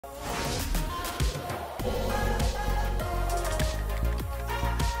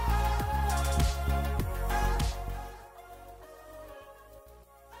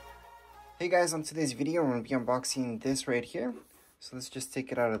Hey guys, on today's video, I'm going to be unboxing this right here. So let's just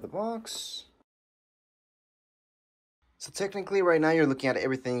take it out of the box. So technically right now you're looking at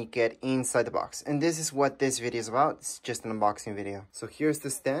everything you get inside the box. And this is what this video is about. It's just an unboxing video. So here's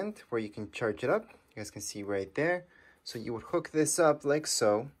the stand where you can charge it up. You guys can see right there. So you would hook this up like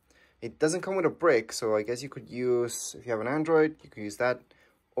so. It doesn't come with a brick, so I guess you could use, if you have an Android, you could use that.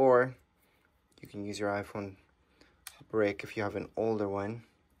 Or you can use your iPhone brick if you have an older one.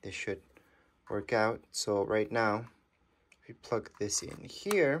 This should work out. So right now, if you plug this in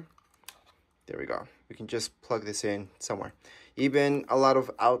here, there we go. We can just plug this in somewhere. Even a lot of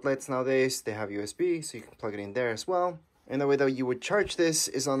outlets nowadays, they have USB, so you can plug it in there as well. And the way that you would charge this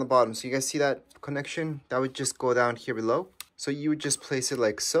is on the bottom. So you guys see that connection? That would just go down here below. So you would just place it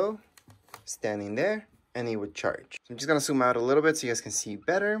like so, standing there, and it would charge. So I'm just gonna zoom out a little bit so you guys can see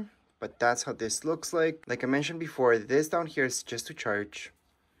better. But that's how this looks like. Like I mentioned before, this down here is just to charge.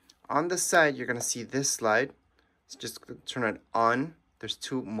 On the side, you're gonna see this slide. So just turn it on. There's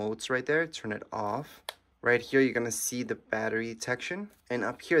two modes right there. Turn it off. Right here, you're gonna see the battery detection. And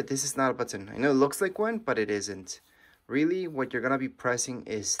up here, this is not a button. I know it looks like one, but it isn't. Really, what you're gonna be pressing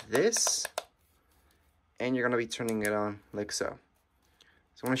is this. And you're gonna be turning it on like so.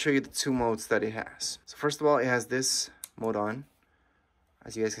 So I'm gonna show you the two modes that it has. So first of all, it has this mode on.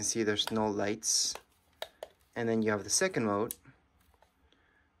 As you guys can see, there's no lights. And then you have the second mode.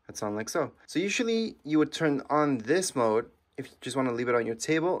 That's on like so. So usually you would turn on this mode if you just want to leave it on your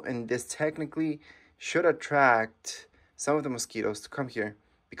table, and this technically should attract some of the mosquitoes to come here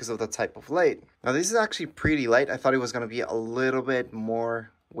because of the type of light. Now this is actually pretty light. I thought it was going to be a little bit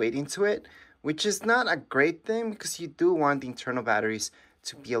more weight into it, which is not a great thing because you do want the internal batteries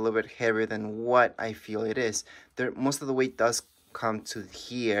to be a little bit heavier than what I feel it is. Most of the weight does come to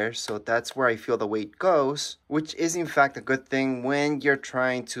here, so that's where I feel the weight goes, which is in fact a good thing when you're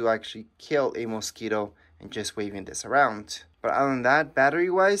trying to actually kill a mosquito and just waving this around. But other than that, battery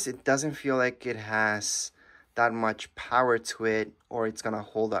wise, it doesn't feel like it has that much power to it, or it's gonna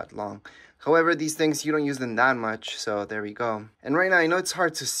hold that long. However, these things, you don't use them that much, so there we go. And right now, I know it's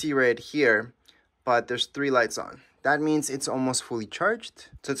hard to see right here, but there's 3 lights on. That means it's almost fully charged,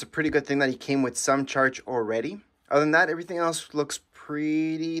 so it's a pretty good thing that it came with some charge already. Other than that, everything else looks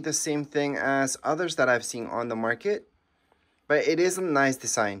pretty the same thing as others that I've seen on the market. But it is a nice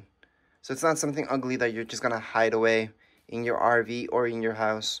design. So it's not something ugly that you're just going to hide away in your RV or in your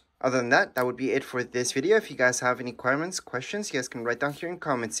house. Other than that, that would be it for this video. If you guys have any questions, you guys can write down here in the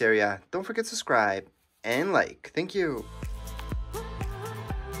comments area. Don't forget to subscribe and like. Thank you.